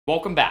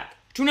Welcome back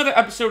to another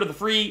episode of the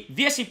free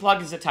VST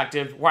Plugins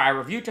Detective, where I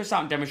review, test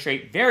out, and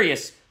demonstrate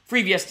various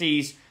free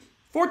VSTs.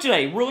 For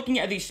today, we're looking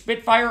at the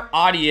Spitfire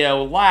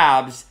Audio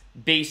Labs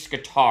bass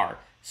guitar.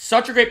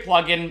 Such a great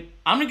plugin.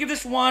 I'm going to give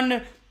this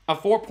one a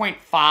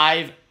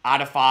 4.5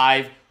 out of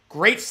 5.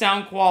 Great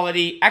sound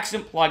quality,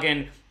 excellent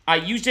plugin. I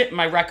used it in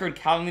my record,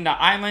 Catalina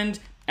Island.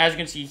 As you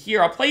can see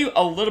here, I'll play you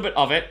a little bit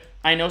of it.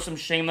 I know, some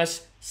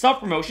shameless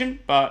self-promotion,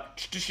 but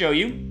just to show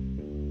you.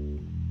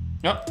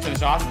 Nope, turn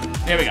this off.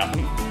 There we go.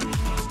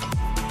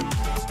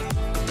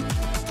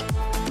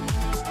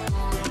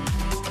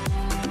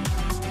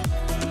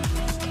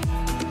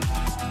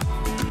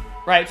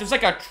 Right, so it's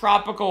like a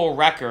tropical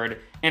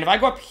record. And if I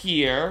go up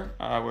here,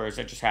 where is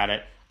it? Just had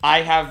it.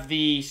 I have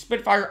the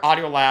Spitfire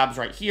Audio Labs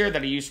right here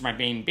that I use for my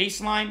main bass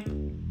line.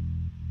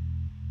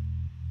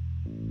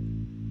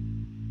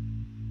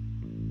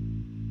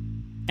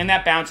 And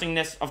that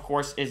bouncingness, of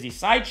course, is the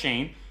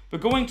sidechain. But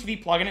going to the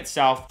plugin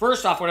itself,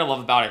 first off, what I love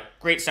about it,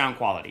 great sound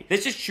quality.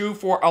 This is true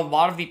for a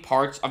lot of the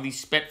parts of the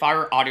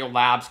Spitfire Audio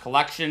Labs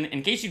collection.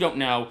 In case you don't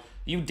know,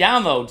 you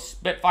download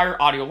Spitfire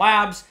Audio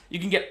Labs, you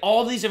can get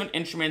all these different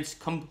instruments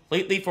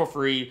completely for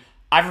free.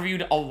 I've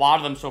reviewed a lot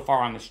of them so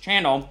far on this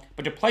channel,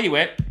 but to play you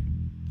it,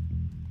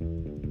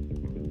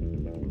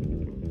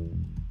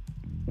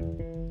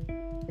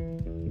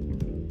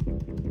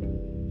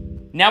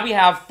 now we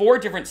have 4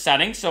 different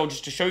settings, so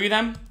just to show you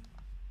them.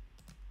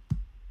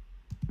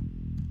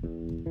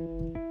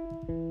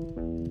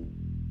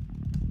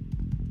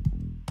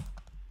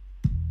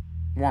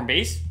 Warm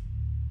bass.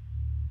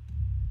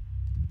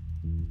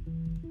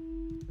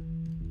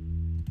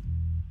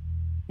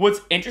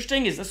 What's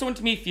interesting is this one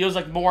to me feels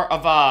like more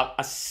of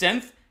a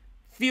synth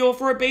feel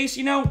for a bass,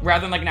 you know,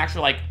 rather than like an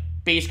actual like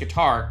bass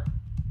guitar.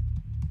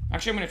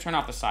 Actually, I'm going to turn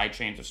off the side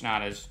chain so it's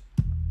not as,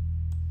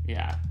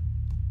 yeah.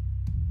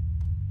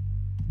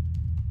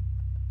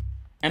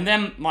 And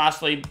then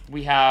lastly,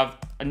 we have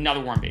another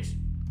warm bass.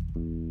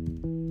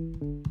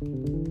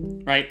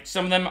 Right?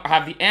 Some of them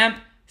have the amp,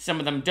 some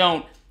of them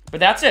don't. But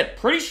that's it.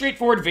 Pretty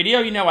straightforward video.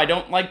 You know, I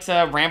don't like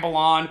to ramble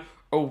on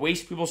or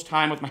waste people's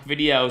time with my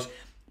videos.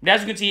 But as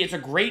you can see, it's a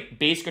great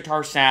bass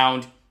guitar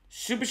sound.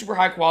 Super, super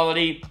high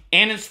quality.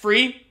 And it's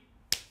free.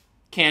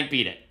 Can't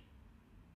beat it.